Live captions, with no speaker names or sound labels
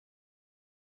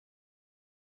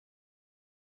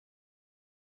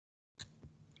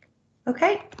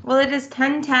Okay, well, it is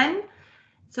 10:10,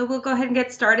 so we'll go ahead and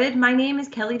get started. My name is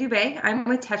Kelly Dubé. I'm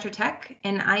with Tetra Tech,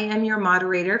 and I am your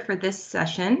moderator for this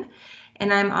session.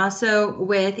 And I'm also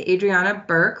with Adriana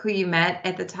Burke, who you met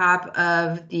at the top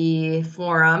of the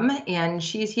forum, and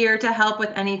she's here to help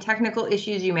with any technical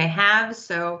issues you may have.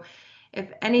 So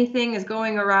if anything is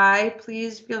going awry,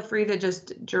 please feel free to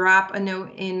just drop a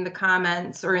note in the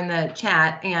comments or in the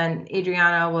chat, and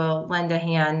Adriana will lend a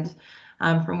hand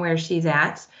from where she's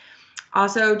at.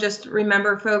 Also, just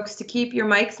remember, folks, to keep your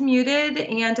mics muted,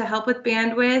 and to help with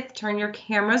bandwidth, turn your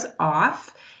cameras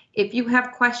off. If you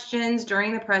have questions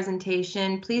during the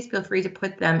presentation, please feel free to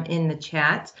put them in the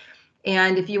chat.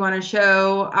 And if you want to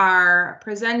show our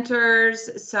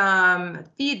presenters some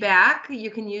feedback,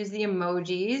 you can use the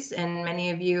emojis, and many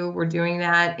of you were doing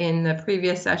that in the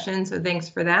previous session, so thanks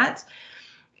for that.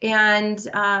 And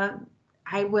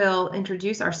I will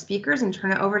introduce our speakers and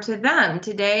turn it over to them.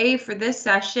 Today, for this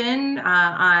session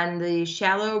on the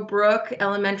Shallow Brook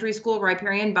Elementary School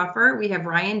Riparian Buffer, we have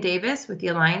Ryan Davis with the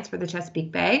Alliance for the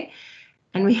Chesapeake Bay,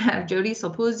 and we have Jody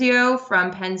Sulpuzio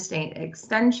from Penn State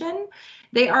Extension.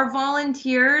 They are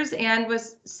volunteers, and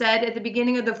was said at the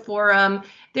beginning of the forum,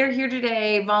 they're here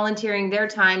today volunteering their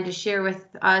time to share with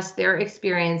us their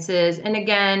experiences. And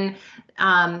again,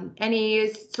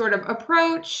 any sort of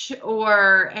approach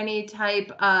or any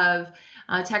type of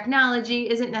technology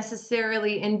isn't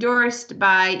necessarily endorsed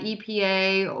by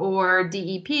EPA or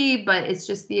DEP, but it's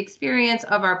just the experience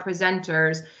of our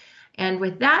presenters. And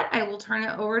with that, I will turn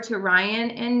it over to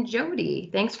Ryan and Jody.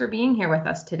 Thanks for being here with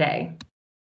us today.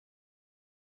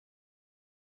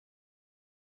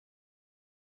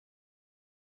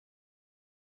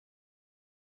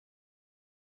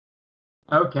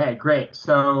 Okay, great.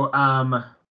 So,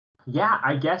 yeah,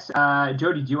 I guess,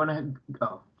 Jody, do you want to,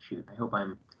 oh, shoot, I hope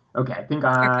I'm, okay, I think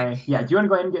yeah, do you want to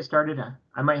go ahead and get started?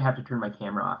 I might have to turn my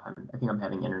camera off. I think I'm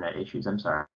having internet issues. I'm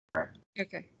sorry.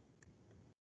 Okay.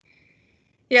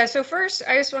 Yeah, so first,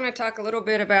 I just want to talk a little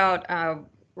bit about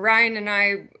Ryan and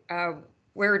I.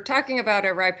 We're talking about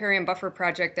a riparian buffer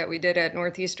project that we did at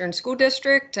Northeastern School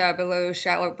District below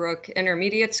Shallow Brook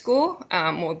Intermediate School.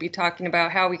 We'll be talking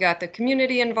about how we got the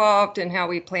community involved and how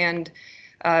we planned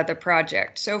the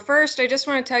project. So first, I just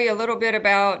want to tell you a little bit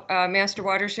about Master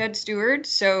Watershed Stewards.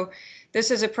 So this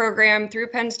is a program through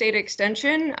Penn State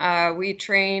Extension. We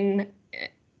train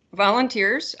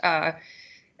volunteers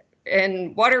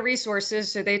and water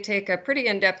resources, so they take a pretty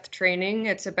in-depth training.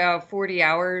 It's about 40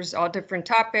 hours, all different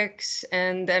topics.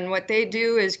 And then what they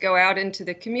do is go out into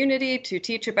the community to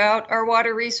teach about our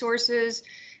water resources.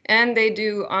 And they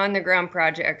do on-the-ground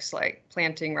projects like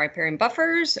planting riparian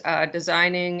buffers,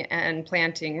 designing and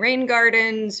planting rain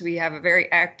gardens. We have a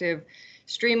very active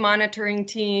stream monitoring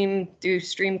team, do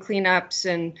stream cleanups,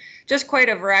 and just quite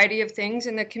a variety of things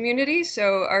in the community.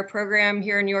 So our program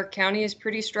here in York County is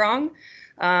pretty strong.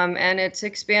 And it's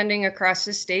expanding across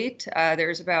the state.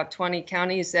 There's about 20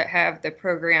 counties that have the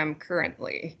program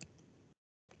currently.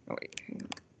 Oh, wait.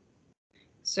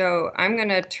 So I'm going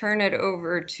to turn it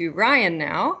over to Ryan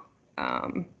now.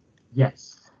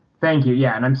 Yes, thank you.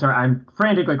 Yeah, and I'm sorry, I'm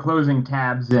frantically closing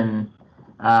tabs and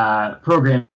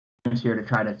programs here to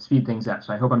try to speed things up,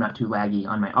 so I hope I'm not too laggy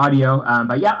on my audio.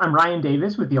 But yeah, I'm Ryan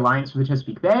Davis with the Alliance for the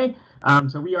Chesapeake Bay.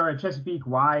 So we are a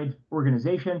Chesapeake-wide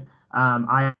organization.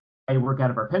 I work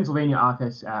out of our Pennsylvania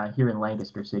office here in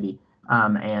Lancaster City,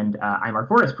 and I'm our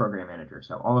forest program manager.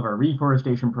 So all of our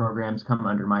reforestation programs come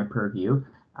under my purview,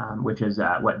 which is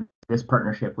what this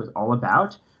partnership was all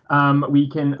about. We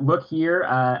can look here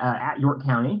at York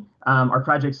County. Our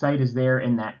project site is there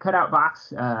in that cutout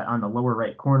box on the lower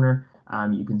right corner.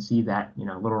 You can see that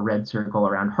little red circle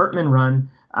around Hartman Run.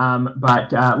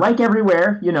 But like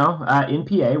everywhere, in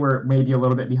PA, we're maybe a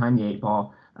little bit behind the 8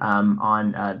 ball.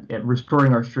 On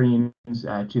restoring our streams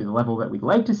to the level that we'd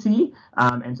like to see.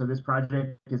 And so this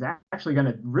project is actually going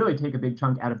to really take a big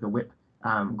chunk out of the WIP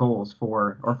goals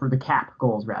for the CAP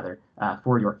goals, rather,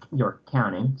 for York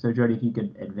County. So Jody, if you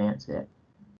could advance it.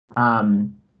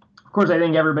 Of course, I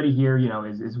think everybody here,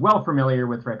 is well familiar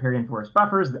with riparian forest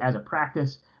buffers as a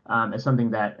practice, as something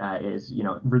that is,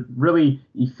 really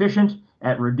efficient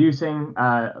at reducing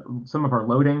some of our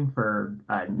loading for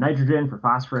nitrogen, for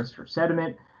phosphorus, for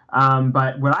sediment.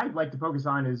 But what I'd like to focus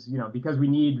on is, because we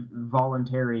need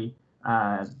voluntary,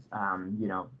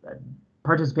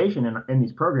 participation in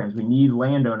these programs, we need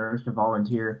landowners to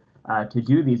volunteer to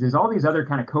do these. There's all these other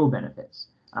kind of co-benefits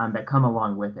that come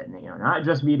along with it. And, not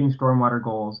just meeting stormwater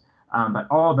goals, but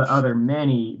all the other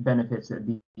many benefits that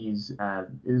these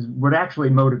would actually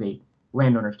motivate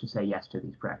landowners to say yes to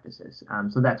these practices.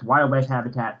 So that's wildlife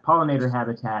habitat, pollinator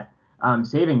habitat,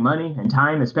 saving money and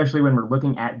time, especially when we're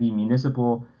looking at the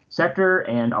municipal sector,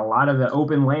 and a lot of the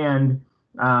open land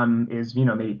is,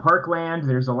 maybe parkland.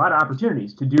 There's a lot of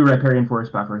opportunities to do riparian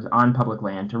forest buffers on public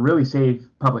land to really save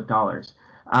public dollars.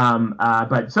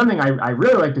 But something I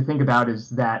really like to think about is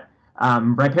that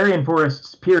riparian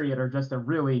forests, period, are just a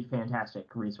really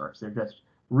fantastic resource. They're just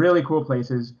really cool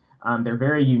places. They're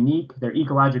very unique. They're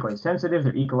ecologically sensitive.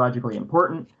 They're ecologically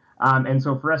important. And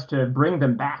so for us to bring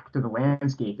them back to the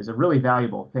landscape is a really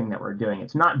valuable thing that we're doing.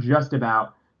 It's not just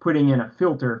about putting in a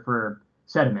filter for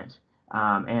sediment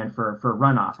and for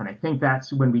runoff. And I think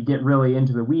that's when we get really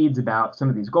into the weeds about some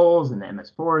of these goals and the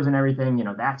MS4s and everything.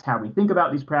 That's how we think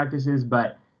about these practices.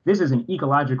 But this is an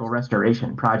ecological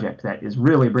restoration project that is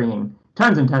really bringing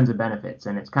tons and tons of benefits.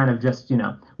 And it's kind of just,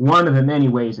 one of the many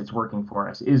ways it's working for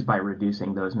us is by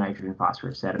reducing those nitrogen,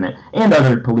 phosphorus, sediment, and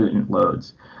other pollutant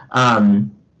loads.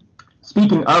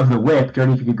 Speaking of the WIP,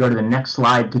 Jody, if you could go to the next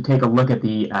slide to take a look at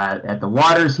the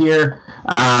waters here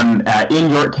in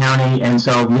York County. And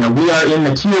so, we are in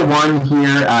the tier 1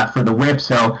 here for the WIP.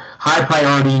 So high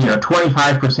priority,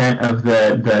 25% of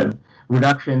the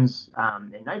reductions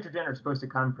in nitrogen are supposed to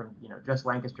come from, just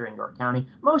Lancaster and York County.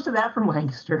 Most of that from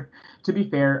Lancaster, to be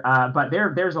fair. But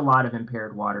there's a lot of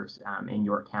impaired waters in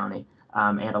York County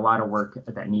and a lot of work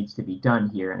that needs to be done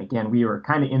here. And again, we are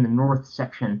kind of in the north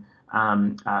section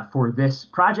for this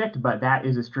project, but that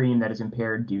is a stream that is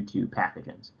impaired due to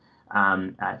pathogens.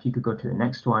 If you could go to the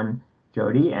next one,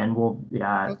 Jody, and we'll,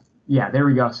 yeah, there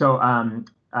we go. So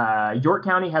York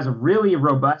County has a really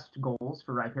robust goals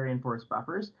for riparian forest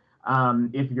buffers.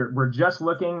 If we're just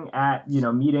looking at,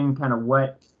 meeting kind of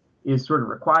what is sort of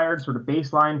required, sort of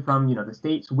baseline from, the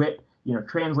state's WIP,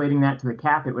 translating that to the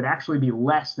cap, it would actually be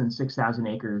less than 6,000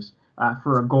 acres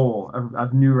for a goal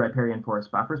of new riparian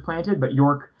forest buffers planted. But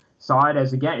York saw it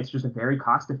as, again, it's just a very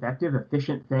cost-effective,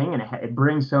 efficient thing, and it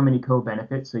brings so many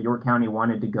co-benefits. So York County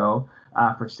wanted to go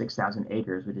for 6,000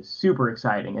 acres, which is super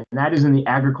exciting. And that is in the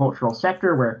agricultural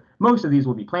sector where most of these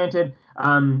will be planted.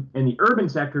 In the urban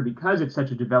sector, because it's such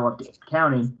a developed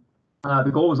county,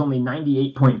 the goal was only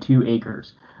 98.2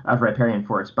 acres of riparian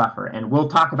forest buffer. And we'll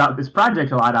talk about this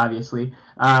project a lot, obviously,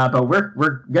 but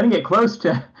we're going to get close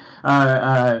to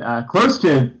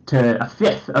a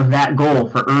fifth of that goal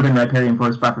for urban riparian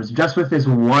forest buffers just with this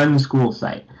one school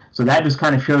site. So that just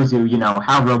kind of shows you,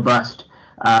 how robust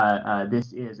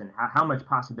this is and how much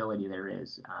possibility there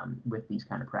is with these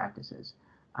kind of practices.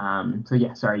 So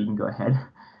yeah, sorry, you can go ahead.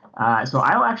 So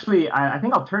I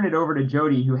think I'll turn it over to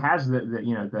Jody, who has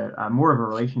the more of a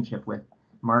relationship with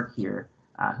Mark here,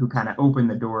 who kind of opened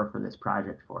the door for this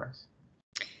project for us.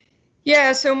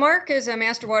 Yeah, so Mark is a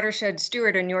master watershed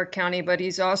steward in York County, but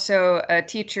he's also a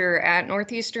teacher at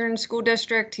Northeastern School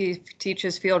District. He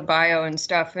teaches field bio and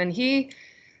stuff, and he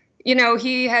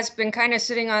has been kind of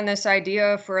sitting on this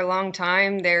idea for a long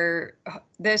time.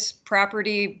 This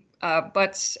property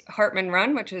butts Hartman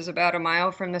Run, which is about a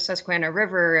mile from the Susquehanna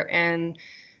River, and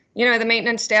the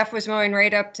maintenance staff was mowing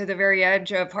right up to the very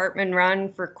edge of Hartman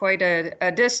Run for quite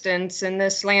a distance, and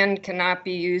this land cannot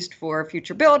be used for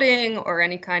future building or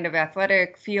any kind of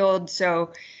athletic field.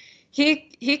 So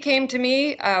he came to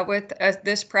me with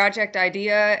this project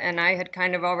idea, and I had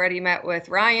kind of already met with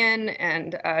Ryan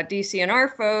and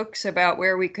DCNR folks about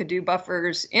where we could do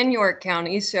buffers in York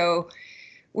County. So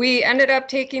we ended up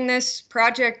taking this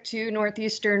project to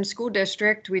Northeastern School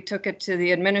District. We took it to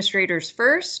the administrators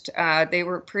first. They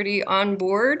were pretty on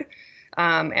board,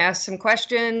 asked some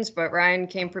questions, but Ryan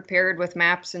came prepared with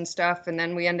maps and stuff. And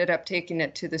then we ended up taking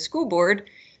it to the school board,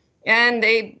 and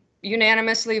they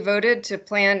unanimously voted to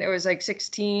plant. It was like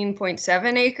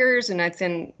 16.7 acres.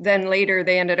 And then later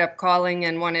they ended up calling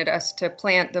and wanted us to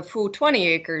plant the full 20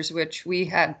 acres, which we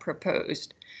had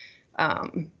proposed.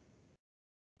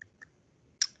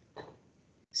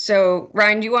 So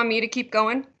Ryan, do you want me to keep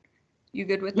going? You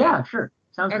good with that? Yeah, sure.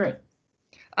 Sounds great.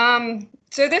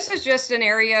 So this is just an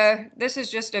area, this is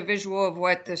just a visual of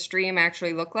what the stream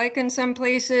actually looked like in some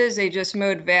places. They just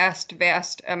mowed vast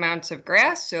amounts of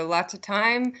grass, so lots of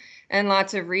time and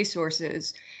lots of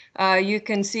resources. You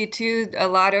can see too, a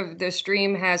lot of the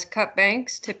stream has cut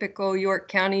banks, typical York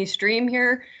County stream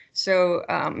here. So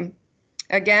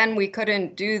again, we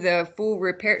couldn't do the full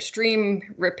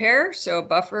stream repair, so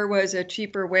buffer was a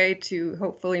cheaper way to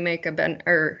hopefully make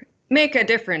a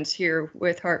difference here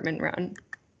with Hartman Run.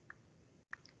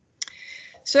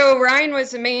 So Ryan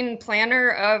was the main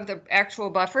planner of the actual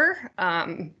buffer.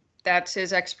 That's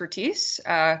his expertise.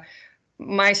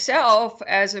 Myself,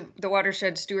 as the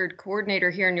watershed steward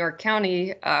coordinator here in York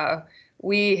County,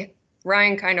 we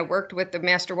Ryan kind of worked with the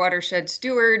master watershed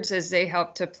stewards as they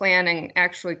helped to plan and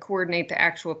actually coordinate the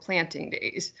actual planting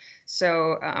days.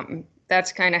 So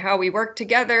that's kind of how we worked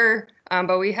together,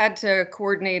 but we had to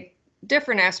coordinate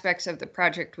different aspects of the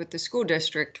project with the school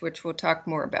district, which we'll talk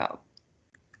more about.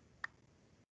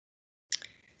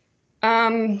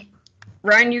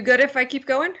 Ryan, you good if I keep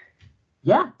going?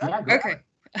 Yeah, go. Okay.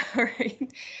 All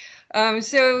right.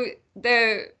 So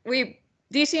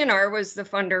DCNR was the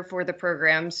funder for the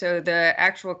program. So the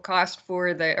actual cost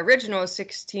for the original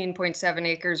 16.7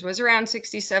 acres was around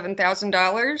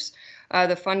 $67,000.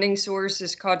 The funding source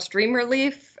is called Stream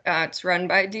Relief. It's run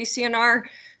by DCNR.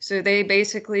 So they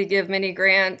basically give mini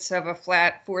grants of a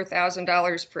flat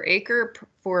 $4,000 per acre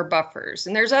for buffers.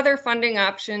 And there's other funding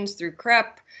options through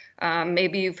CREP.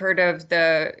 Maybe you've heard of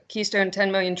the Keystone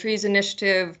 10 Million Trees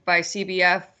Initiative by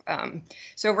CBF.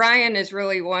 So Ryan is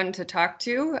really one to talk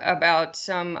to about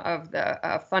some of the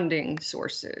funding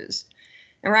sources.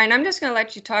 And Ryan, I'm just going to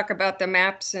let you talk about the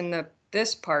maps and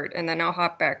this part, and then I'll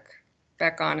hop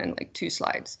back on in like 2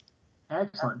 slides.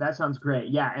 Excellent. That sounds great.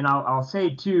 Yeah, and I'll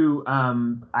say too.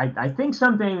 I think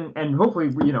something, and hopefully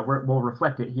we'll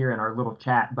reflect it here in our little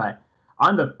chat. But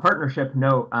on the partnership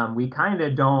note, we kind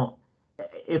of don't.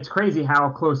 It's crazy how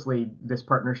closely this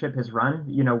partnership has run.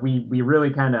 We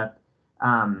really kind of.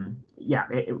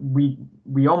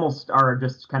 We almost are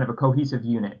just kind of a cohesive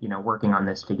unit, working on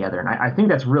this together. And I think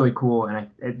that's really cool. And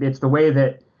it's the way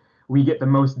that we get the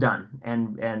most done.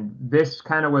 And this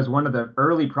kind of was one of the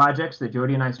early projects that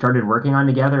Jody and I started working on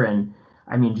together. And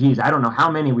I mean, geez, I don't know how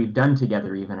many we've done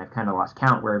together even. I've kind of lost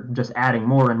count. We're just adding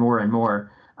more and more and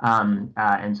more.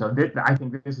 And so I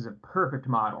think this is a perfect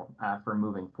model for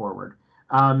moving forward.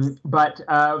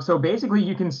 So basically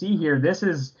you can see here, this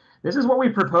is what we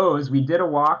propose. We did a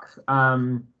walk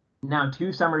now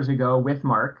 2 summers ago with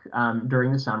Mark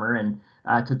during the summer and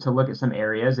to look at some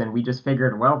areas. And we just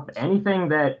figured, well, anything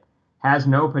that has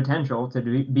no potential to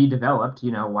be developed,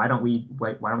 why don't we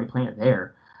plant it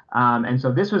there? And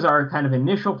so this was our kind of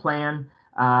initial plan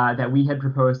that we had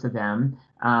proposed to them.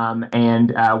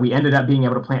 And we ended up being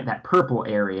able to plant that purple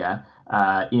area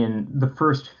in the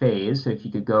first phase. So if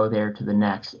you could go there to the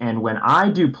next. And when I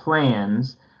do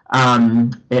plans,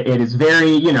 it is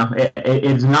very,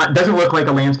 it's not, doesn't look like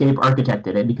a landscape architect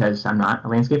did it, because I'm not a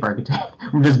landscape architect.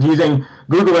 I'm just using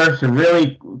Google Earth to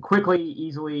really quickly,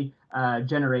 easily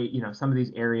generate, some of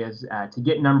these areas to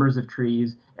get numbers of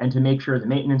trees and to make sure the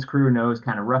maintenance crew knows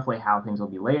kind of roughly how things will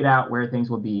be laid out, where things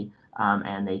will be,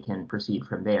 and they can proceed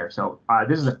from there. So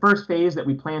this is the first phase that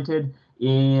we planted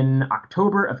in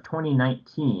October of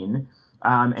 2019.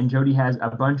 And Jody has a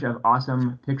bunch of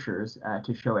awesome pictures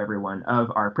to show everyone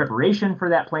of our preparation for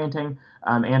that planting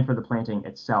and for the planting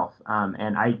itself.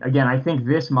 And I think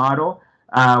this model,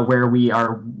 where we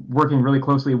are working really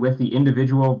closely with the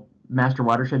individual Master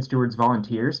Watershed Stewards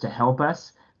volunteers to help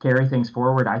us carry things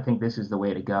forward, I think this is the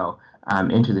way to go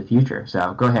into the future.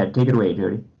 So go ahead, take it away,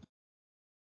 Jody.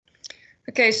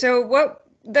 Okay, so what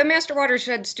the Master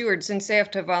Watershed Stewards, since they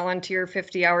have to volunteer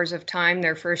 50 hours of time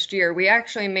their first year, we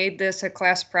actually made this a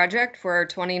class project for our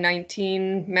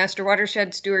 2019 Master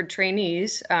Watershed Steward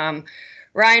trainees.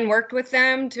 Ryan worked with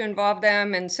them to involve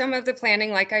them in some of the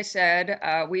planning. Like I said,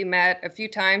 we met a few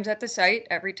times at the site.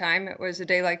 Every time it was a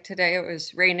day like today, it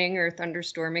was raining or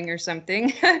thunderstorming or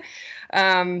something.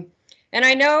 And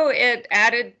I know it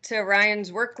added to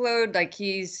Ryan's workload, like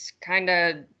he's kind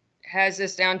of has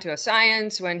this down to a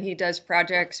science when he does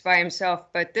projects by himself,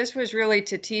 but this was really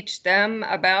to teach them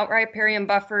about riparian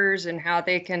buffers and how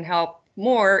they can help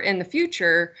more in the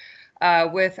future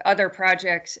with other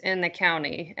projects in the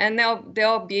county. And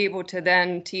they'll be able to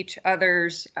then teach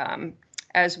others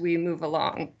as we move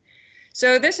along.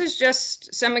 So this is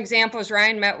just some examples.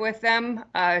 Ryan met with them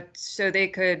so they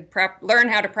could learn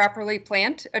how to properly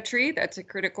plant a tree. That's a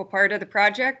critical part of the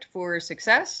project for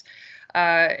success.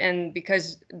 And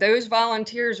because those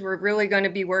volunteers were really going to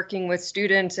be working with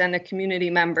students and the community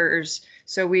members,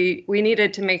 so we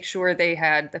needed to make sure they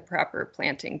had the proper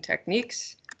planting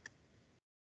techniques.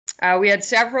 We had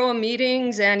several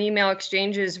meetings and email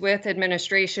exchanges with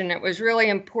administration. It was really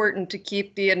important to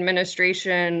keep the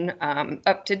administration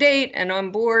up to date and on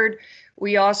board.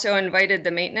 We also invited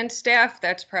the maintenance staff.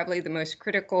 That's probably the most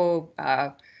critical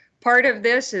part of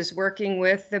this, is working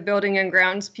with the building and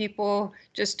grounds people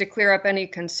just to clear up any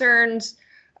concerns.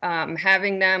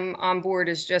 Having them on board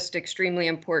is just extremely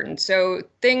important. So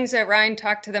things that Ryan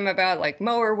talked to them about, like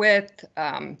mower width,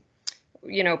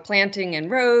 planting in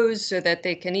rows so that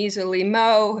they can easily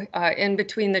mow in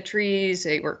between the trees.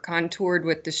 They were contoured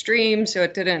with the stream, so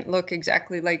it didn't look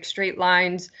exactly like straight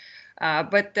lines.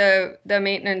 But the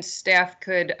maintenance staff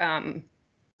could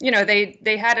you know,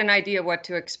 they had an idea what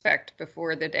to expect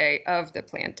before the day of the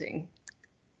planting.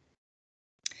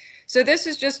 So this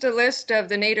is just a list of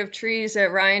the native trees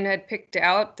that Ryan had picked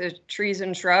out, the trees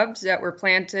and shrubs that were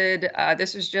planted.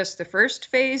 This is just the first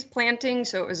phase planting,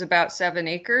 so it was about 7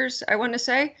 acres, I want to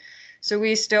say. So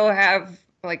we still have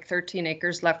like 13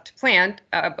 acres left to plant,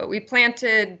 but we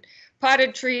planted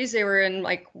potted trees. They were in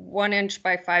like 1 inch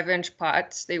by 5 inch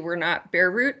pots. They were not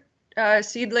bare root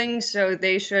seedlings, so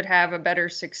they should have a better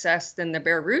success than the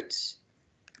bare roots.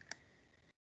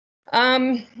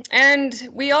 And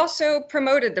we also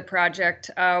promoted the project.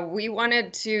 We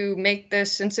wanted to make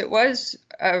this, since it was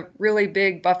a really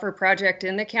big buffer project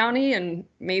in the county, and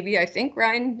maybe, I think,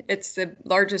 Ryan, it's the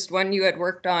largest one you had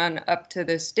worked on up to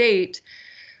this date.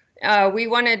 We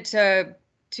wanted to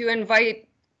invite,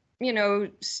 you know,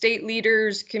 state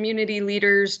leaders, community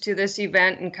leaders to this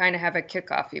event and kind of have a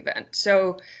kickoff event.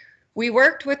 So we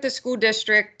worked with the school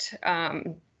district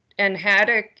and had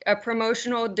a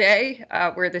promotional day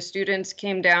where the students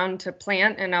came down to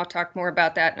plant, and I'll talk more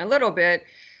about that in a little bit.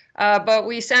 But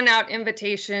we sent out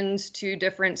invitations to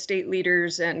different state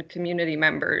leaders and community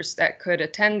members that could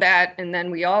attend that. And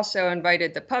then we also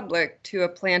invited the public to a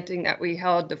planting that we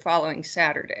held the following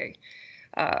Saturday.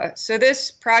 So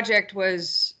this project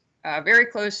was very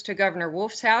close to Governor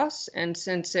Wolf's house. And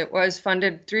since it was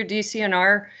funded through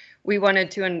DCNR, we wanted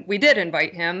to, and we did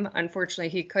invite him. Unfortunately,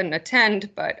 he couldn't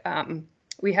attend, but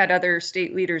we had other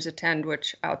state leaders attend,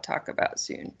 which I'll talk about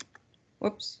soon.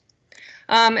 Whoops.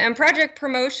 And project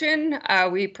promotion,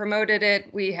 we promoted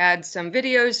it. We had some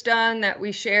videos done that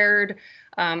we shared.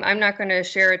 I'm not going to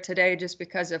share it today just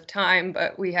because of time,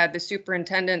 but we had the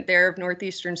superintendent there of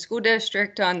Northeastern School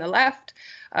District on the left.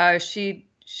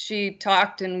 She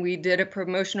talked and we did a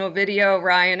promotional video.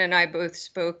 Ryan and I both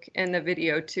spoke in the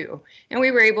video too. And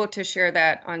we were able to share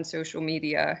that on social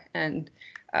media and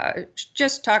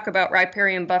just talk about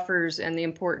riparian buffers and the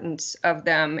importance of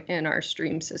them in our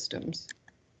stream systems.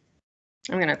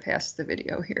 I'm going to pass the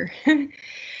video here.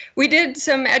 We did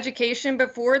some education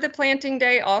before the planting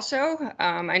day also.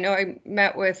 I know I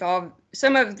met with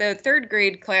some of the 3rd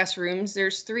grade classrooms.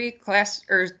 There's 3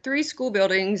 school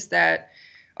buildings that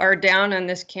are down on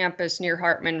this campus near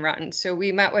Hartman Run. So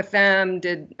we met with them,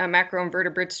 did a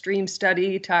macroinvertebrate stream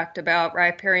study, talked about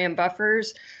riparian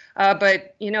buffers.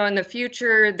 But, you know, in the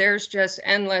future, there's just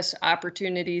endless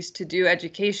opportunities to do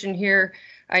education here.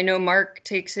 I know Mark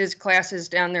takes his classes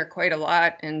down there quite a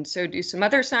lot, and so do some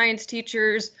other science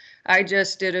teachers. I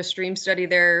just did a stream study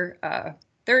there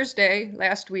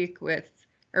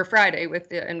Friday with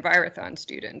the Envirothon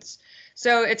students.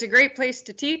 So it's a great place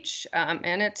to teach,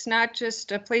 and it's not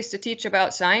just a place to teach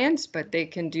about science, but they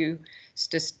can do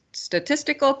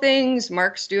statistical things.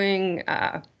 Mark's doing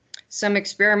some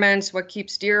experiments, what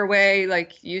keeps deer away,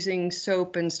 like using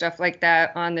soap and stuff like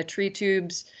that on the tree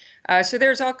tubes. So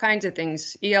there's all kinds of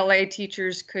things. ELA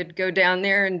teachers could go down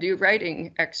there and do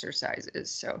writing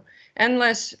exercises. So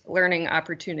endless learning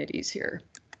opportunities here.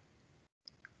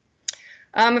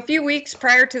 A few weeks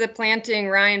prior to the planting,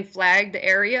 Ryan flagged the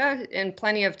area in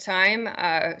plenty of time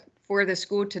for the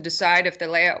school to decide if the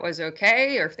layout was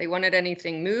okay or if they wanted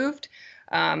anything moved.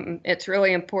 It's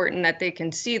really important that they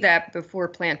can see that before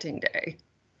planting day.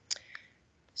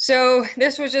 So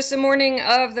this was just the morning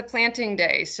of the planting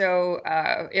day. So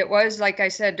it was, like I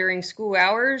said, during school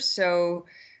hours. So,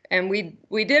 and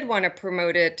we did want to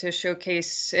promote it to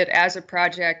showcase it as a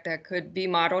project that could be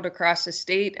modeled across the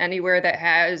state, anywhere that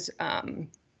has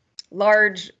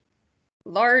large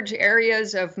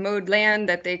areas of mowed land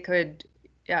that they could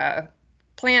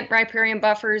plant riparian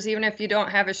buffers. Even if you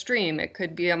don't have a stream, it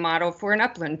could be a model for an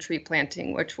upland tree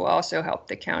planting, which will also help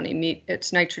the county meet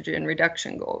its nitrogen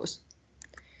reduction goals.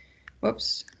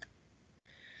 Whoops.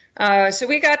 So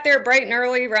we got there bright and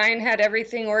early. Ryan had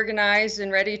everything organized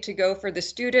and ready to go for the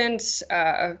students.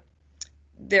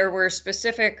 There were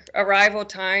specific arrival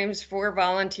times for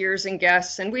volunteers and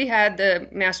guests, and we had the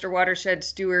Master Watershed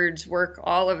Stewards work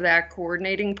all of that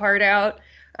coordinating part out.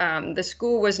 The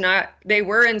school was not, they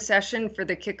were in session for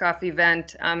the kickoff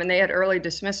event, and they had early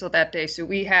dismissal that day. So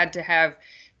we had to have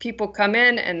people come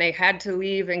in and they had to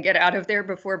leave and get out of there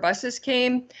before buses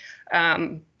came.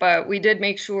 But we did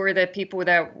make sure that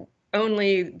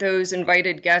only those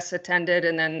invited guests attended,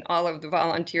 and then all of the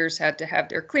volunteers had to have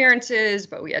their clearances,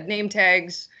 but we had name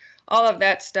tags, all of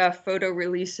that stuff, photo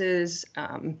releases.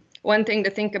 One thing to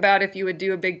think about if you would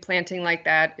do a big planting like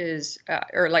that is,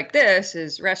 or like this,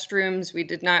 is restrooms. We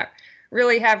did not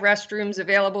really have restrooms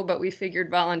available, but we figured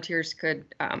volunteers could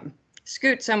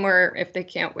scoot somewhere if they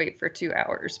can't wait for 2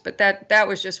 hours. But that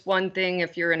was just one thing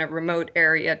if you're in a remote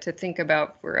area to think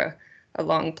about for a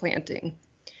long planting.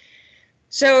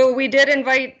 So we did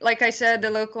invite, like I said, the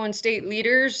local and state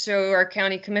leaders. So our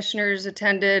county commissioners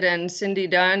attended, and Cindy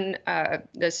Dunn,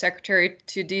 the secretary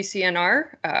to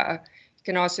DCNR. You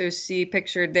can also see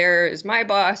pictured there is my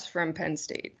boss from Penn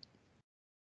State.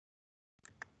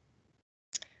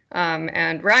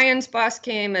 And Ryan's boss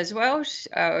came as well.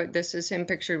 This is him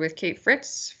pictured with Kate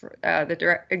Fritz,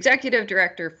 the executive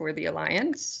director for the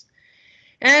Alliance.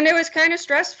 And it was kind of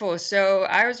stressful. So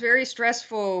I was very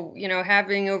stressful, you know,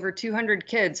 having over 200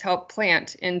 kids help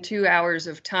plant in 2 hours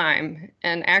of time.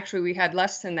 And actually we had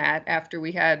less than that after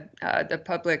we had the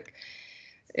public,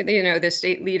 you know, the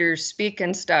state leaders speak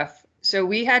and stuff. So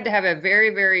we had to have a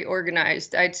very, very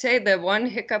organized. I'd say the one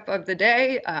hiccup of the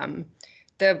day,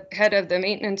 the head of the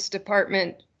maintenance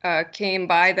department came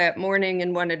by that morning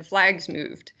and wanted flags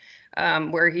moved.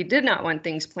 Where he did not want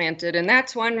things planted. And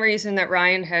that's one reason that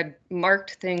Ryan had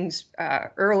marked things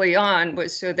early on,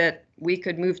 was so that we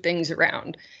could move things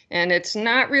around. And it's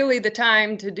not really the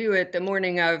time to do it the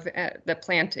morning of the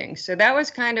planting. So that was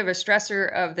kind of a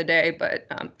stressor of the day, but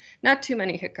not too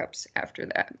many hiccups after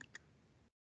that.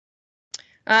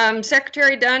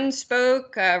 Secretary Dunn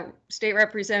spoke, State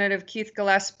Representative Keith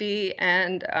Gillespie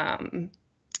and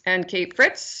Kate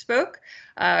Fritz spoke.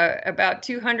 About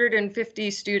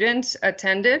 250 students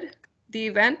attended the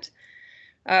event.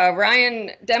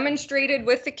 Ryan demonstrated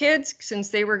with the kids, since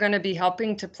they were going to be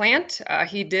helping to plant.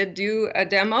 He did do a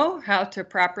demo how to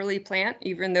properly plant,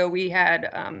 even though we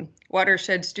had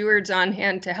watershed stewards on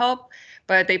hand to help,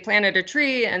 but they planted a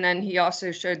tree, and then he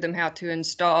also showed them how to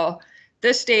install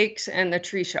the stakes and the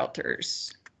tree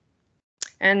shelters.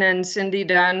 And then Cindy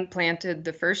Dunn planted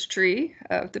the first tree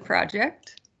of the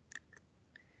project.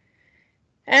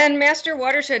 And master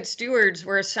watershed stewards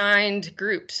were assigned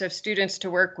groups of students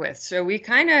to work with. So we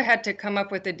kind of had to come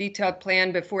up with a detailed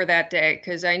plan before that day,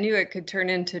 because I knew it could turn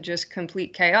into just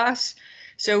complete chaos.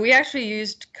 So we actually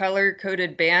used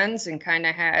color-coded bands and kind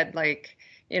of had, like,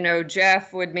 you know,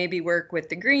 Jeff would maybe work with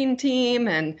the green team,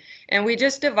 and we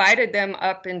just divided them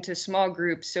up into small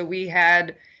groups. So we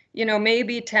had, you know,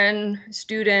 maybe 10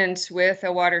 students with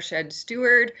a watershed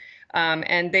steward.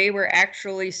 And they were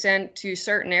actually sent to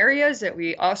certain areas that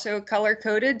we also color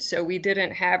coded. So we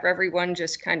didn't have everyone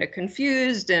just kind of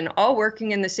confused and all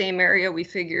working in the same area. We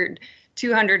figured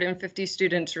 250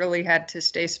 students really had to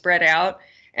stay spread out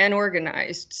and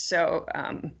organized. So,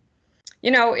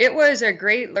 you know, it was a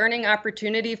great learning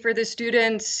opportunity for the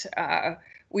students.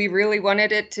 We really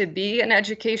wanted it to be an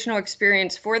educational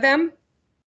experience for them.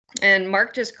 And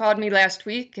Mark just called me last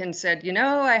week and said, you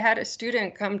know, I had a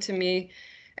student come to me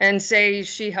and say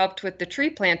she helped with the tree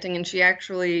planting, and she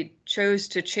actually chose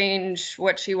to change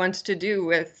what she wants to do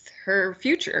with her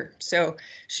future. So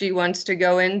she wants to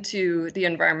go into the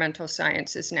environmental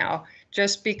sciences now,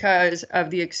 just because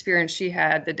of the experience she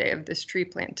had the day of this tree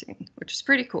planting, which is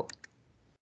pretty cool.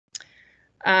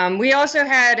 We also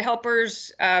had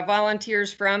helpers,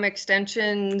 volunteers from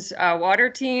Extension's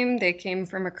water team. They came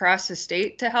from across the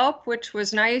state to help, which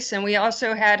was nice. And we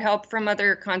also had help from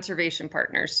other conservation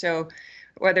partners. So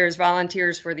whether it's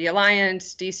volunteers for the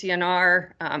Alliance,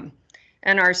 DCNR,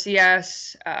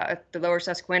 NRCS, the Lower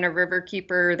Susquehanna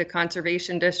Riverkeeper, the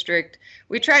Conservation District.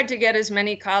 We tried to get as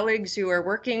many colleagues who are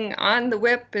working on the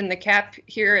WIP and the CAP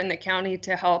here in the county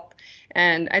to help.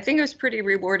 And I think it was pretty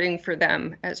rewarding for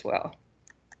them as well.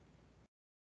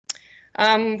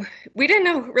 We didn't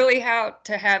know really how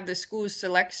to have the schools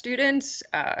select students,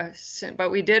 but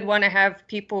we did want to have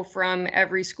people from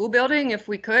every school building if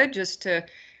we could, just to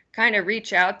kind of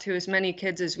reach out to as many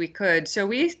kids as we could. So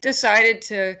we decided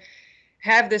to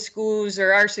have the schools,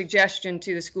 or our suggestion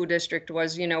to the school district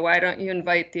was, you know, why don't you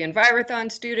invite the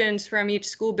Envirothon students from each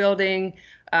school building?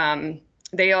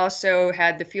 They also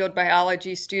had the field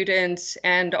biology students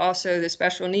and also the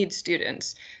special needs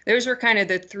students. Those were kind of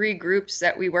the three groups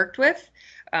that we worked with.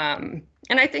 And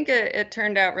I think it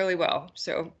turned out really well.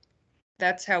 So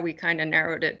that's how we kind of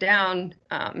narrowed it down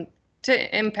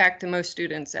to impact the most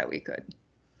students that we could.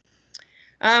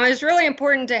 It's really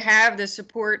important to have the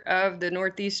support of the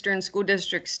Northeastern School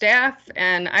District staff,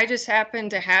 and I just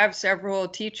happened to have several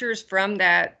teachers from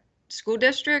that school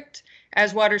district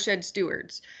as watershed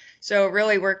stewards. So it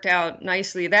really worked out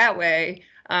nicely that way.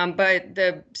 But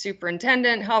the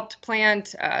superintendent helped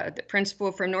plant, the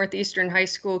principal from Northeastern High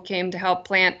School came to help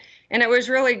plant, and it was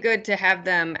really good to have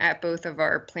them at both of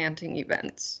our planting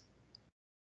events.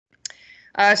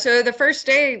 So the first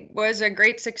day was a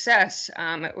great success.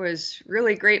 It was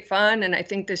really great fun, and I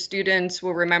think the students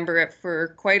will remember it for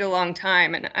quite a long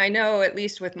time. And I know, at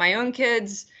least with my own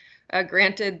kids,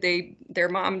 granted their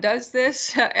mom does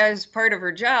this as part of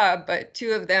her job, but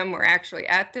two of them were actually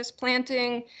at this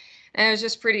planting. And it was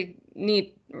just pretty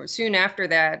neat. Soon after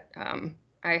that,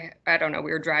 I don't know,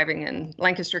 we were driving in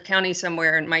Lancaster County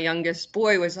somewhere, and my youngest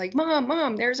boy was like,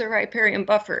 Mom, there's a riparian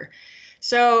buffer.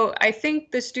 So I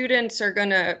think the students are going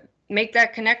to make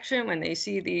that connection when they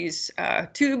see these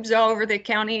tubes all over the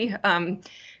county.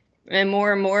 And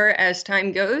more as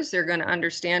time goes, they're going to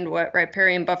understand what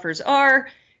riparian buffers are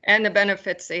and the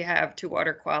benefits they have to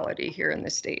water quality here in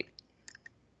the state.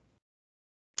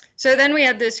 So then we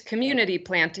had this community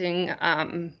planting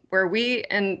where we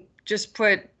just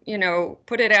put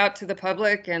it out to the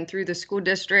public and through the school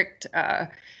district.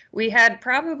 We had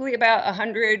probably about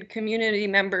 100 community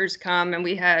members come, and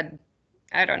we had,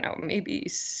 I don't know, maybe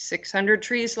 600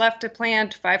 trees left to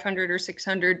plant, 500 or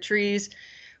 600 trees.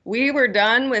 We were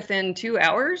done within 2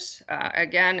 hours.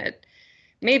 Again, it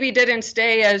maybe didn't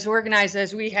stay as organized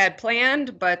as we had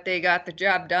planned, but they got the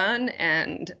job done.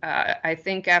 And I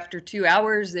think after 2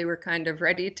 hours, they were kind of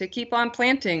ready to keep on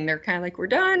planting. They're kind of like, we're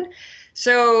done.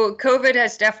 So COVID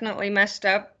has definitely messed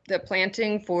up the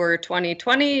planting for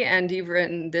 2020 and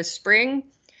even this spring.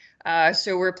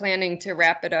 So we're planning to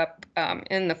wrap it up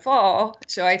in the fall.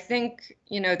 So I think,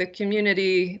 the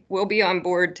community will be on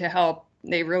board to help.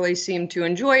 They really seem to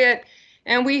enjoy it.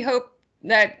 And we hope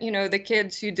that, the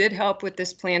kids who did help with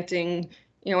this planting,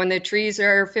 when the trees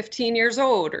are 15 years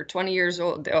old or 20 years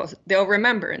old, they'll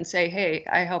remember and say, hey,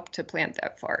 I helped to plant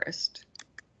that forest.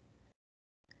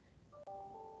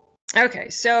 Okay,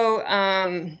 so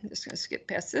just gonna skip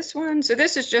past this one. So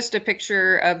this is just a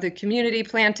picture of the community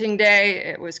planting day.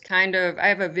 It was I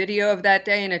have a video of that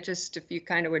day, and it just, if you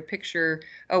kind of would picture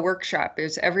a workshop,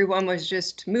 is everyone was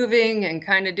just moving and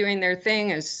kind of doing their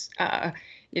thing as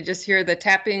you just hear the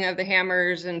tapping of the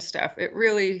hammers and stuff. It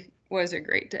really was a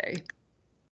great day.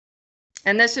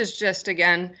 And this is just,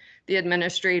 again, the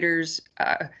administrators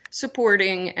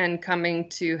supporting and coming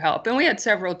to help. And we had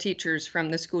several teachers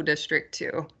from the school district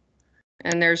too.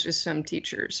 And there's just some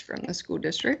teachers from the school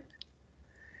district.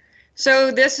 So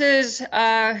this is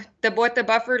what the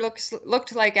buffer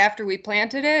looked like after we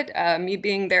planted it. Me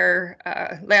being there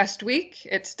last week,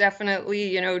 it's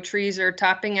definitely, trees are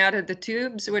topping out of the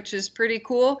tubes, which is pretty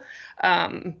cool.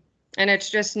 And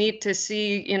it's just neat to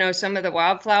see, some of the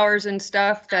wildflowers and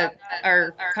stuff that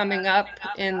are coming up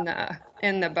in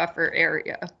the buffer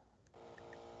area.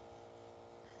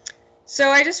 So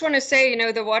I just want to say,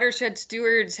 the watershed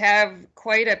stewards have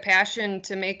quite a passion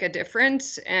to make a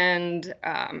difference. And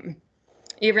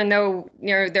even though,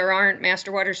 there aren't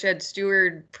master watershed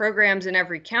steward programs in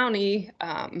every county,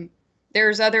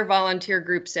 there's other volunteer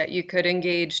groups that you could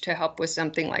engage to help with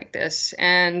something like this.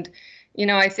 And,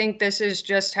 I think this is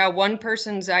just how one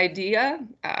person's idea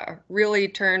really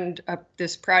turned up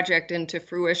this project into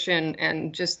fruition,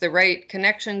 and just the right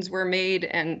connections were made,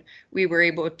 and we were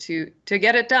able to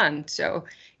get it done. So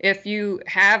if you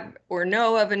have or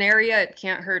know of an area, it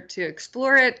can't hurt to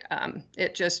explore it.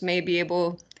 It just may be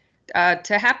able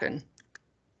to happen.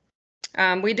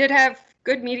 We did have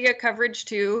good media coverage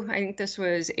too. I think this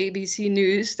was ABC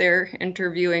News. They're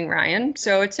interviewing Ryan.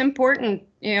 So it's important,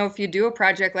 if you do a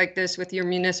project like this with your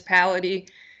municipality,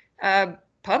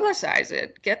 publicize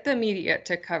it, get the media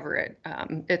to cover it.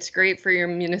 It's great for your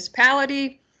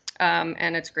municipality,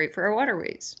 and it's great for our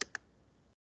waterways.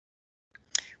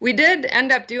 We did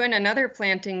end up doing another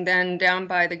planting then down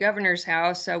by the governor's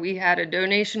house. We had a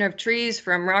donation of trees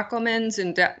from Rockelman's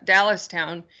in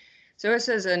Dallastown. So this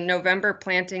is a November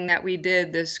planting that we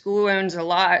did. The school owns a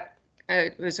lot.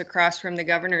 It was across from the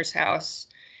governor's house.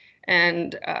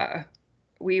 And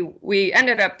we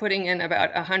ended up putting in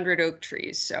about 100 oak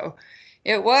trees. So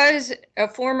it was a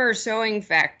former sewing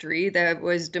factory that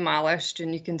was demolished,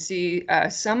 and you can see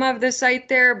some of the site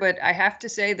there, but I have to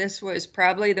say this was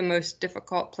probably the most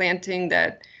difficult planting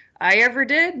that I ever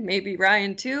did, maybe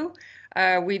Ryan too.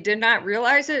 We did not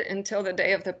realize it until the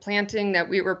day of the planting that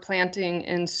we were planting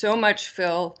in so much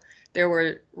fill. There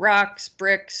were rocks,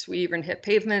 bricks, we even hit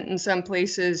pavement in some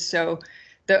places. So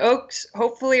the oaks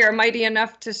hopefully are mighty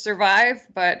enough to survive,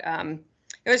 but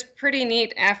it was pretty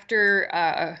neat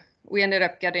after we ended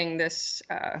up getting this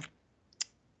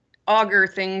auger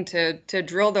thing to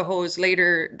drill the hose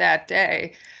later that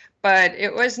day. But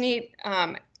it was neat.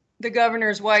 The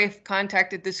governor's wife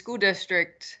contacted the school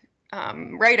district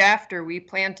right after we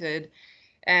planted.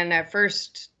 And at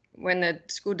first, when the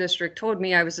school district told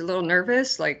me, I was a little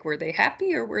nervous, like, were they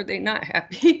happy or were they not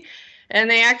happy? And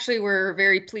they actually were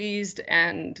very pleased.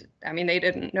 And I mean, they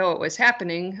didn't know it was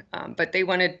happening, but they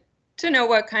wanted to know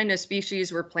what kind of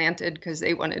species were planted because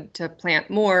they wanted to plant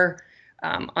more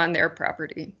on their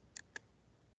property.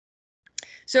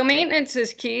 So maintenance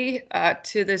is key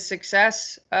to the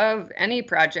success of any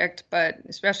project, but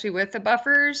especially with the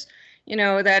buffers.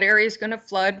 that area is going to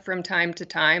flood from time to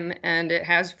time, and it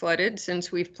has flooded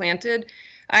since we've planted.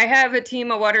 I have a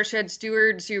team of watershed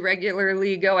stewards who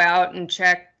regularly go out and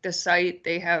check the site.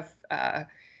 They have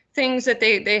things that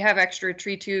they have extra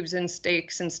tree tubes and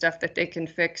stakes and stuff that they can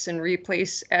fix and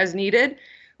replace as needed.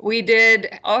 We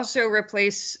did also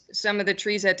replace some of the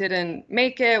trees that didn't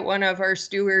make it. One of our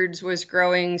stewards was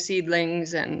growing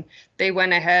seedlings, and they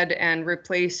went ahead and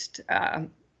replaced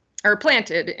or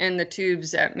planted in the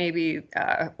tubes that maybe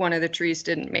one of the trees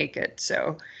didn't make it.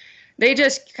 So they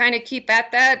just kind of keep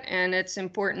at that, and it's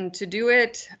important to do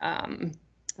it.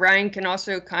 Ryan can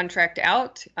also contract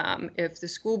out if the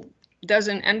school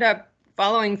doesn't end up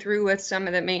following through with some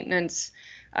of the maintenance.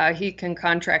 He can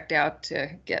contract out to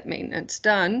get maintenance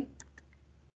done.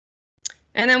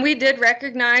 And then we did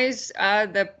recognize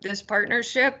this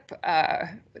partnership.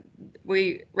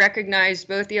 We recognized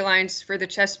both the Alliance for the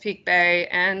Chesapeake Bay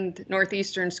and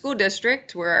Northeastern School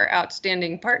District were our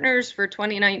outstanding partners for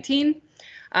 2019.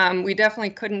 We definitely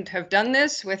couldn't have done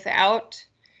this without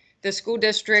the school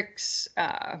district's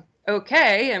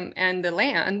okay and the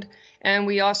land. And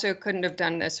we also couldn't have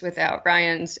done this without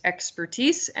Ryan's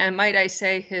expertise and, might I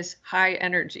say, his high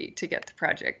energy to get the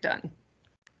project done.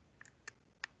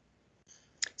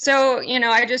 So,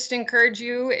 I just encourage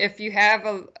you, if you have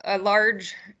a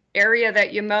large area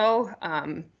that you mow,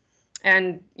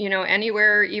 and,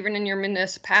 anywhere, even in your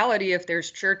municipality, if there's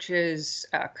churches,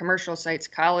 commercial sites,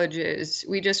 colleges,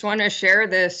 we just want to share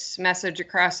this message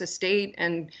across the state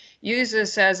and use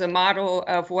this as a model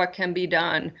of what can be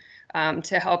done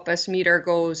to help us meet our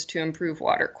goals to improve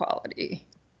water quality.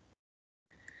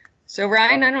 So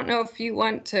Ryan, I don't know if you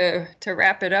want to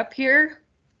wrap it up here,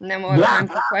 and then we'll have time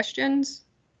for questions.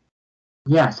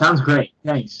 Yeah, sounds great.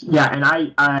 Thanks. Yeah, and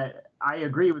I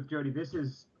agree with Jody. This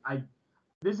is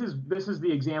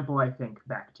the example I think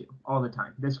back to all the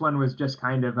time. This one was just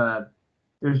kind of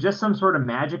there's just some sort of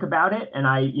magic about it,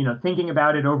 and thinking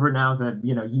about it over now the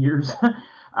years.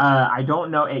 I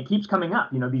don't know. It keeps coming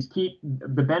up.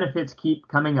 The benefits keep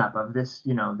coming up of this.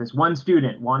 This one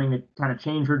student wanting to kind of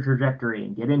change her trajectory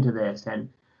and get into this, and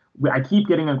I keep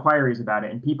getting inquiries about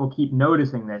it, and people keep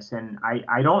noticing this. And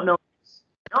I don't know.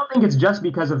 I don't think it's just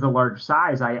because of the large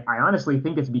size. I honestly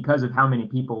think it's because of how many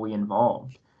people we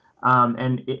involved.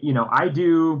 I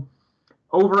do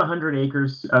over 100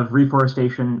 acres of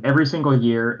reforestation every single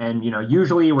year. And,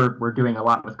 usually we're doing a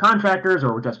lot with contractors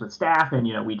or we're just with staff, and,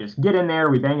 we just get in there,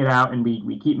 we bang it out, and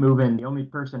we keep moving. The only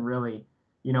person really,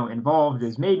 involved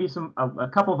is maybe a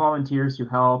couple volunteers who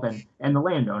help and the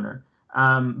landowner.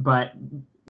 But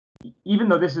even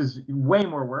though this is way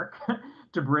more work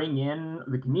to bring in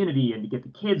the community and to get the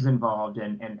kids involved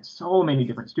and so many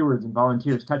different stewards and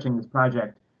volunteers touching this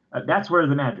project, that's where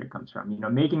the magic comes from.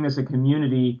 Making this a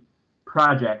community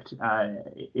project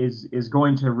is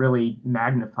going to really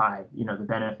magnify, the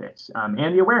benefits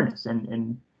and the awareness.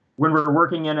 And when we're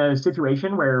working in a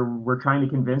situation where we're trying to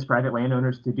convince private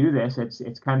landowners to do this,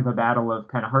 it's kind of a battle of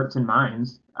kind of hearts and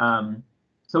minds.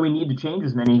 So we need to change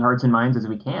as many hearts and minds as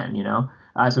we can,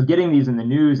 So getting these in the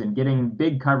news and getting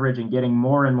big coverage and getting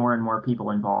more and more and more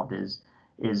people involved is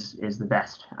the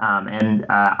best. And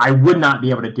I would not be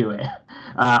able to do it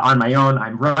on my own.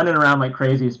 I'm running around like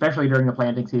crazy, especially during the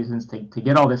planting seasons to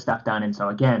get all this stuff done. And so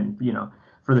again,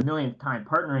 for the millionth time,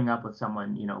 partnering up with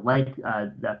someone, like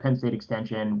the Penn State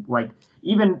Extension, like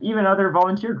even other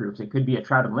volunteer groups. It could be a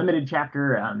Trout Unlimited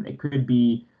chapter. It could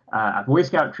be a Boy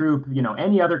Scout troop,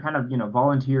 any other kind of,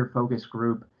 volunteer focused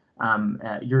group.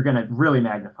 You're going to really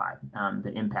magnify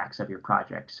the impacts of your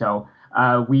project. So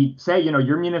we say,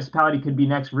 your municipality could be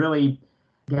next. Really,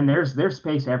 again, there's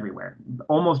space everywhere.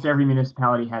 Almost every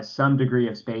municipality has some degree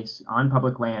of space on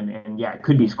public land. And yeah, it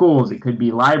could be schools, it could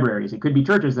be libraries, it could be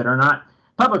churches that are not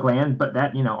public land, but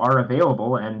that, are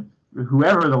available. And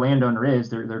whoever the landowner is,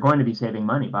 they're going to be saving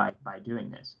money by doing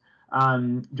this.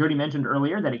 Jody mentioned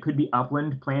earlier that it could be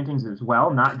upland plantings as well,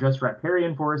 not just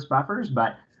riparian forest buffers,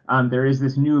 but there is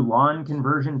this new lawn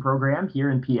conversion program here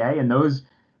in PA, and those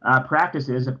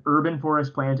practices of urban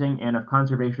forest planting and of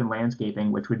conservation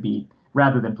landscaping, which would be,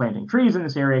 rather than planting trees in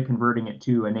this area, converting it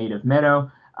to a native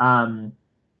meadow.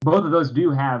 Both of those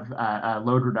do have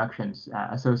load reductions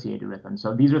associated with them.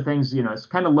 So these are things, it's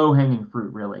kind of low-hanging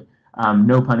fruit, really,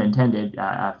 no pun intended,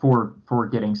 for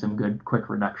getting some good, quick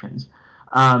reductions.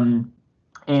 Like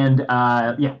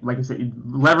I said,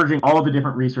 leveraging all the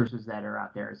different resources that are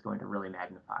out there is going to really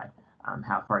magnify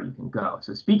how far you can go.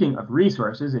 So speaking of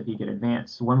resources, if you could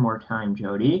advance one more time,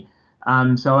 Jody.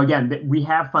 So again, we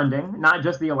have funding, not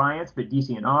just the Alliance, but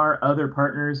DCNR, other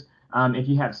partners. If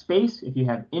you have space, if you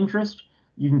have interest,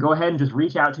 you can go ahead and just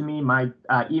reach out to me. My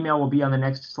email will be on the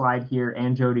next slide here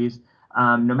and Jody's.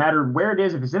 no matter where it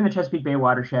is, if it's in the Chesapeake Bay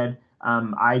watershed,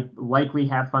 I likely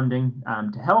have funding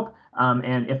to help.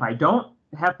 And if I don't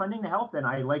have funding to help, then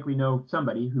I likely know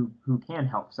somebody who can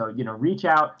help. So, reach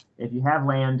out if you have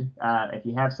land, if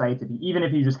you have sites, even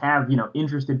if you just have,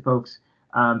 interested folks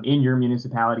in your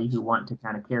municipality who want to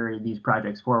kind of carry these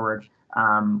projects forward.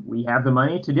 We have the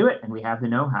money to do it, and we have the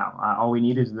know-how. All we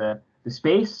need is the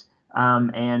space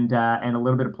and a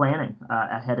little bit of planning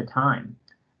ahead of time.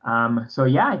 So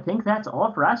yeah, I think that's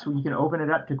all for us. We can open it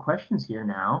up to questions here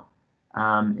now.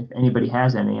 If anybody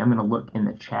has any, I'm going to look in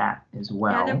the chat as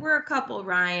well. Yeah, there were a couple,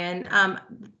 Ryan.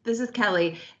 This is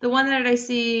Kelly. The one that I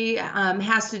see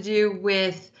has to do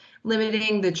with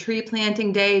limiting the tree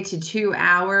planting day to 2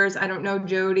 hours. I don't know,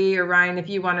 Jody or Ryan, if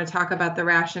you want to talk about the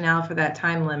rationale for that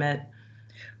time limit.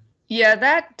 Yeah,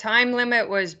 that time limit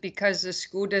was because the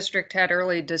school district had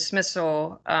early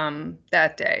dismissal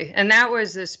that day. And that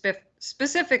was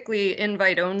specifically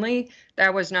invite only.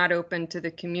 That was not open to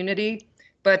the community.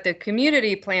 But the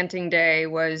community planting day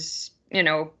was,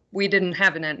 we didn't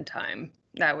have an end time.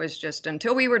 That was just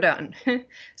until we were done.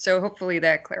 So hopefully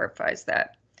that clarifies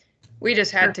that. We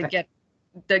just had to get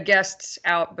the guests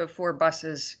out before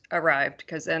buses arrived,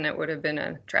 because then it would have been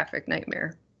a traffic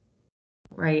nightmare.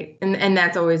 Right. And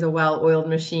that's always a well-oiled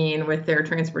machine with their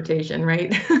transportation, right?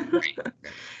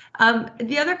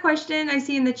 The other question I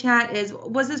see in the chat is,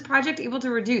 was this project able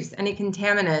to reduce any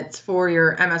contaminants for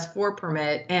your MS4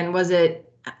 permit? And was it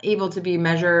able to be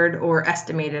measured or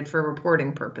estimated for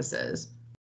reporting purposes?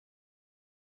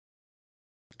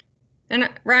 And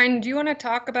Ryan, do you want to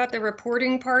talk about the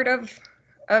reporting part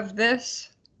of this?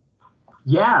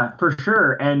 Yeah, for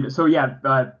sure. And so,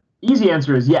 yeah, easy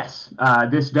answer is yes.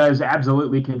 This does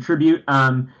absolutely contribute.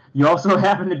 You also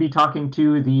happen to be talking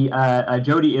to the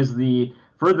Jody is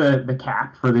for the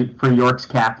CAP, for York's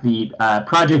CAP, the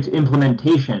project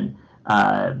implementation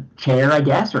chair, I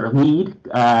guess, or lead.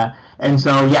 And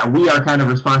so, yeah, we are kind of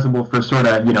responsible for sort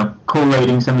of,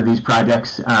 collating some of these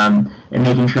projects and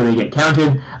making sure they get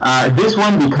counted. This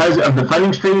one, because of the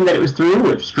funding stream that it was through,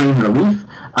 which stream relief,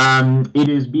 it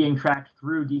is being tracked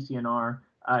through DCNR.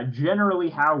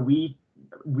 Generally, how we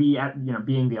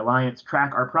being the Alliance,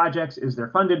 track our projects is they're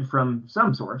funded from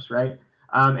some source, right?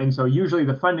 And so usually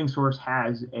the funding source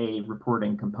has a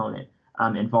reporting component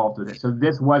involved with it. So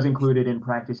this was included in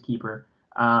Practice Keeper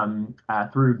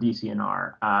through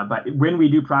DCNR. But when we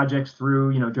do projects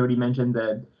through, Jody mentioned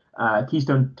the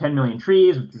Keystone 10 Million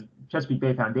Trees, Chesapeake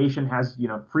Bay Foundation has,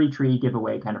 free tree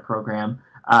giveaway kind of program.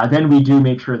 Then we do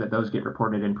make sure that those get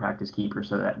reported in Practice Keeper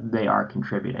so that they are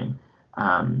contributing.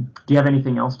 Do you have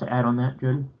anything else to add on that,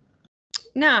 Jody?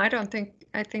 No, I don't think.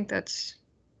 I think that's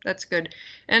good.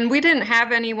 And we didn't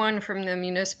have anyone from the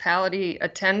municipality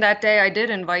attend that day. I did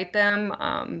invite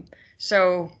them.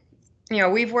 So,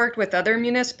 we've worked with other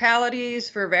municipalities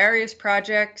for various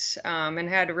projects and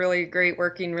had a really great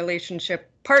working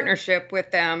partnership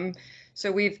with them. So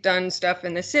we've done stuff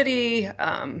in the city,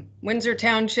 Windsor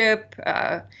Township,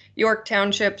 York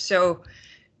Township. So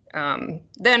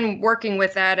then working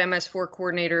with that MS4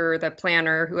 coordinator, the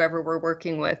planner, whoever we're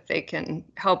working with, they can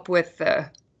help with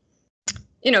the,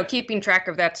 keeping track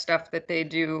of that stuff that they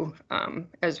do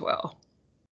as well.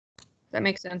 Does that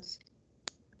make sense?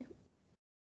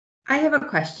 I have a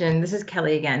question. This is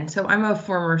Kelly again. So I'm a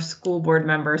former school board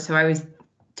member, so I was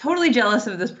totally jealous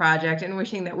of this project and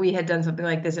wishing that we had done something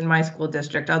like this in my school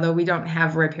district, although we don't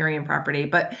have riparian property.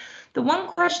 But the one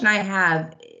question I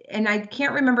have, and I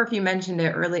can't remember if you mentioned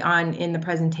it early on in the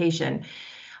presentation,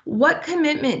 what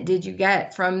commitment did you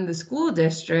get from the school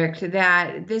district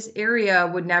that this area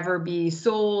would never be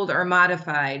sold or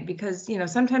modified? Because,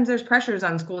 sometimes there's pressures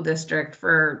on school district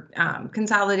for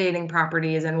consolidating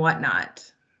properties and whatnot.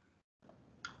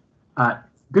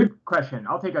 Good question.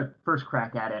 I'll take a first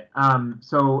crack at it.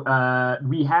 So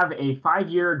we have a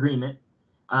 5-year agreement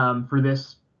for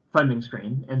this funding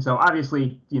stream. And so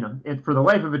obviously, for the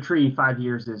life of a tree, 5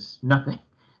 years is nothing.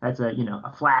 That's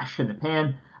a flash in the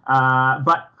pan.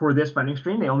 But for this funding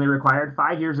stream, they only required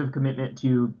 5 years of commitment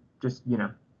to just,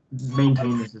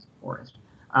 maintain this as a forest.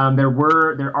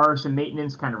 There are some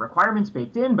maintenance kind of requirements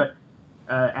baked in, but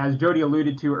as Jody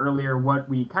alluded to earlier, what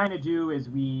we kind of do is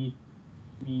we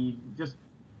just,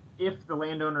 if the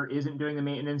landowner isn't doing the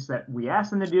maintenance that we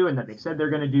asked them to do and that they said they're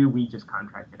going to do, we just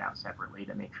contract it out separately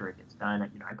to make sure it gets done.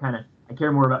 I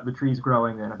care more about the trees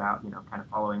growing than about, kind of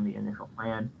following the initial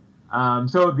plan.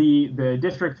 So the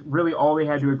district, really all they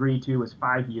had to agree to was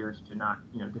 5 years to not,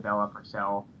 develop or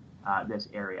sell this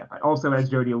area. But also, as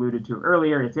Jody alluded to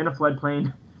earlier, it's in a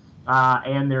floodplain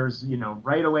and there's,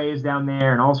 right-of-ways down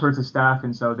there and all sorts of stuff.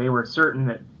 And so they were certain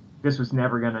that this was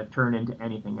never going to turn into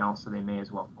anything else, so they may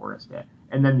as well forest it.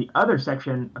 And then the other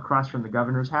section across from the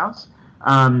governor's house,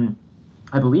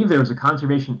 I believe there was a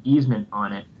conservation easement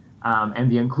on it,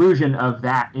 and the inclusion of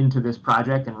that into this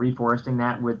project and reforesting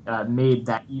that would made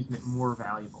that easement more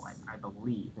valuable, I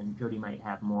believe. And Jody might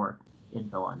have more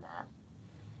info on that.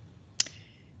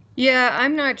 Yeah,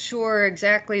 I'm not sure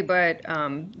exactly, but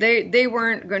they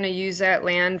weren't going to use that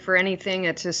land for anything.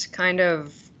 It's just kind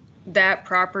of that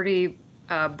property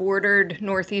bordered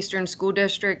Northeastern School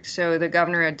District, so the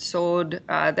governor had sold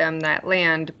them that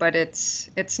land, but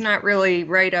it's not really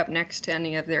right up next to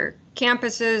any of their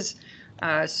campuses,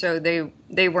 so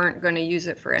they weren't going to use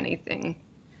it for anything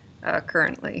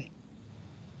currently.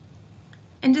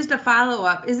 And just a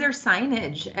follow-up, is there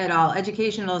signage at all,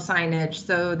 educational signage,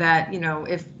 so that,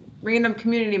 if random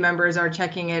community members are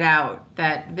checking it out,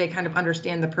 that they kind of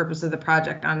understand the purpose of the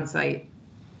project on site?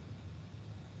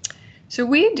 So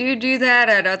we do that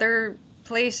at other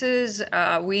places.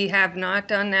 We have not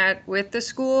done that with the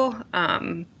school.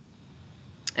 And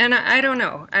I don't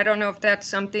know. I don't know if that's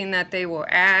something that they will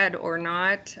add or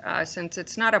not, since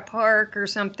it's not a park or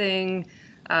something.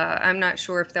 I'm not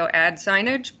sure if they'll add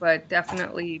signage, but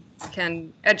definitely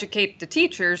can educate the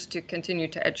teachers to continue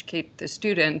to educate the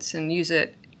students and use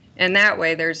it. And that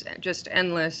way, there's just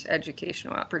endless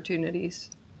educational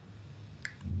opportunities.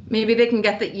 Maybe they can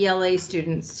get the ELA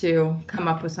students to come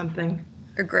up with something.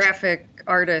 Graphic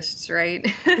artists, right?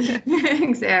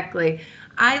 Exactly.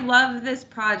 I love this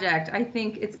project. I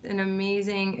think it's an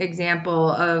amazing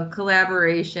example of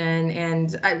collaboration.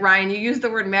 And Ryan, you used the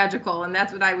word magical, and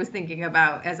that's what I was thinking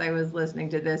about as I was listening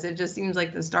to this. It just seems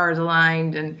like the stars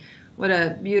aligned, and what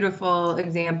a beautiful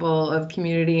example of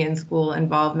community and school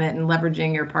involvement and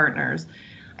leveraging your partners.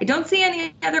 I don't see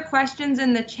any other questions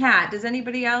in the chat. Does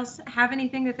anybody else have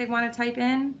anything that they want to type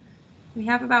in? We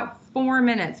have about 4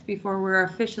 minutes before we're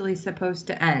officially supposed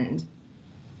to end.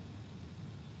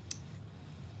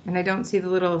 And I don't see the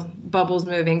little bubbles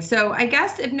moving. So I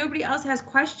guess if nobody else has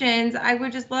questions, I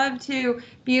would just love to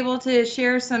be able to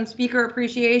share some speaker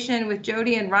appreciation with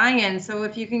Jody and Ryan. So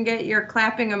if you can get your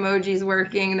clapping emojis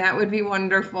working, that would be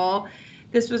wonderful.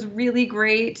 This was really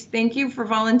great. Thank you for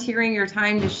volunteering your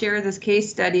time to share this case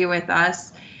study with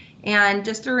us. And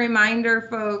just a reminder,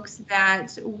 folks,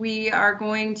 that we are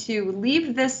going to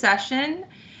leave this session.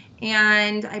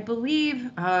 And I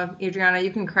believe, Adriana,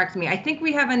 you can correct me. I think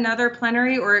we have another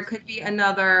plenary, or it could be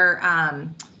another,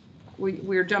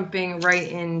 we're jumping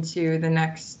right into the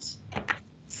next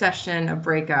session of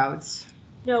breakouts.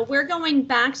 No, we're going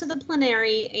back to the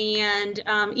plenary, and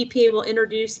EPA will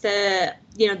introduce the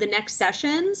next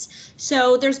sessions.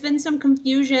 So there's been some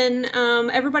confusion.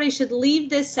 Everybody should leave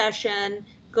this session,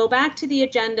 go back to the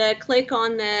agenda, click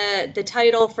on the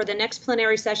title for the next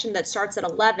plenary session that starts at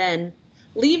 11.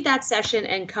 Leave that session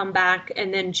and come back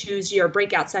and then choose your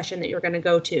breakout session that you're going to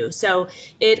go to. So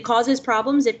it causes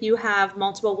problems if you have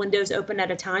multiple windows open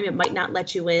at a time. It might not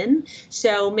let you in.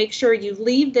 So make sure you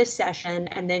leave this session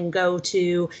and then go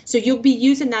to, so you'll be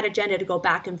using that agenda to go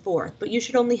back and forth, but you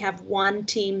should only have one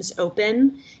Teams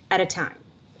open at a time.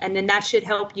 And then that should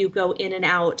help you go in and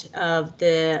out of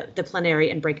the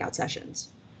plenary and breakout sessions.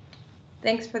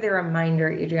 Thanks for the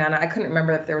reminder, Adriana. I couldn't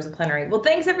remember if there was a plenary. Well,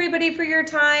 thanks everybody for your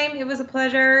time. It was a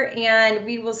pleasure, and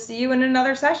we will see you in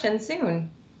another session soon.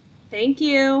 Thank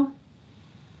you.